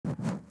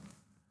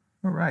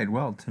All right,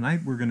 well,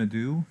 tonight we're going to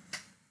do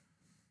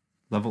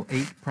level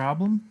 8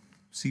 problem,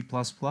 C++,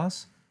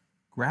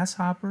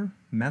 Grasshopper,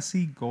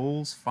 Messi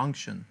goals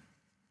function.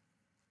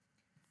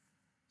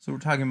 So we're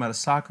talking about a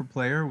soccer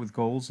player with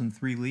goals in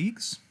 3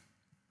 leagues.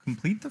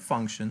 Complete the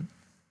function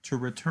to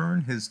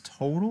return his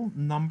total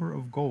number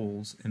of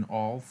goals in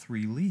all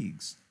 3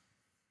 leagues.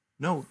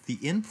 Note, the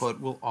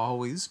input will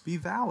always be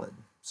valid,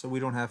 so we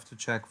don't have to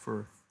check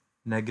for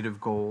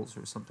negative goals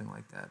or something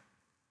like that.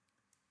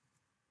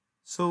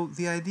 So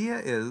the idea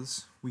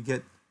is we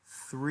get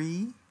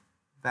 3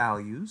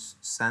 values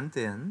sent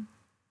in.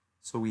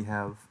 So we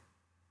have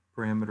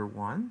parameter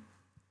 1,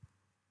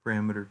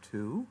 parameter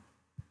 2,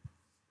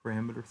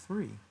 parameter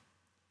 3.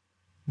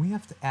 We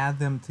have to add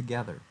them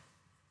together.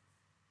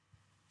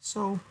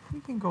 So we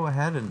can go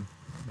ahead and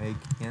make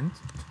int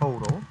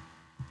total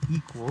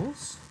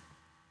equals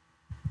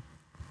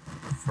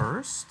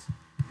first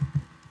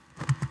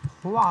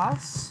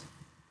plus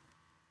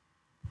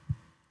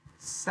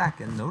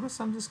second. Notice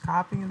I'm just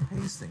copying and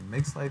pasting.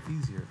 Makes life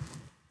easier.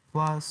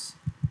 Plus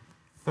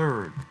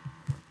third.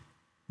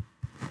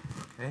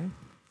 Okay.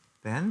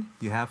 Then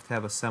you have to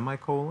have a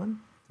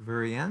semicolon at the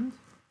very end.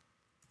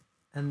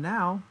 And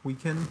now we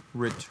can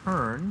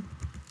return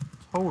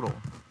total.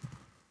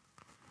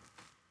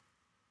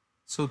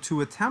 So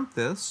to attempt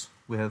this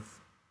with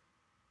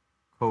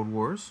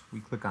Codewars,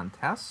 we click on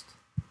test.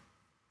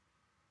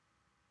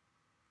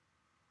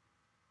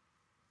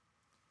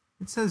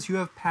 It says you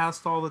have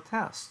passed all the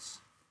tests.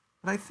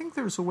 But I think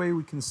there's a way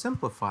we can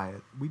simplify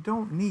it. We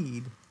don't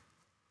need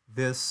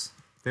this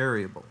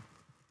variable.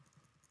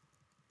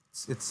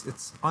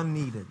 It's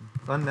unneeded,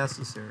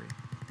 unnecessary.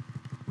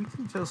 We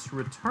can just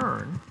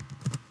return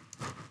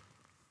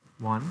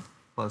 1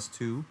 plus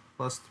 2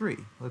 plus 3.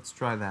 Let's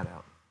try that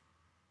out.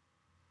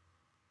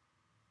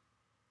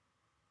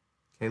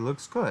 Okay,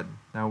 looks good.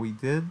 Now we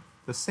did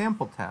the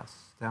sample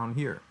tests down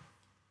here.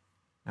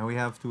 Now we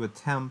have to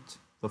attempt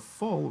the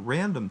full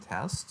random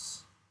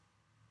tests.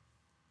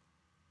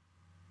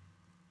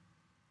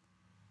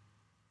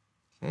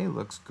 Okay,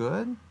 looks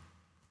good.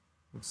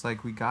 Looks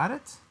like we got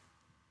it.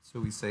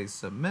 So we say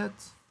submit.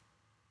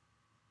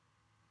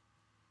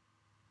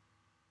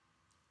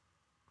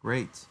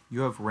 Great.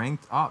 You have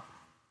ranked up.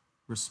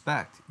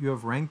 Respect. You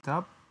have ranked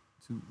up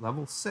to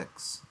level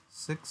 6.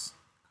 6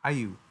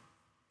 Caillou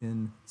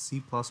in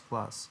C++.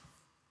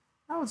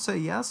 I would say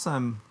yes,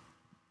 I'm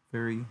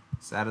very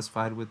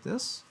satisfied with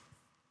this.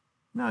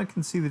 Now I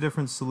can see the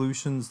different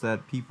solutions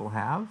that people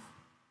have.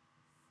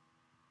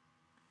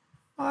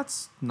 Well,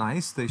 that's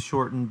nice. They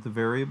shortened the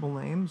variable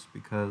names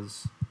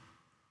because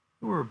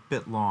they were a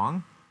bit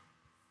long.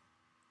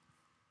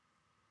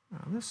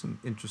 There's some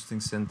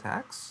interesting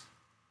syntax.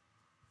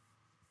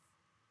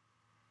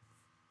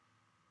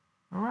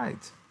 All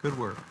right, good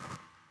work.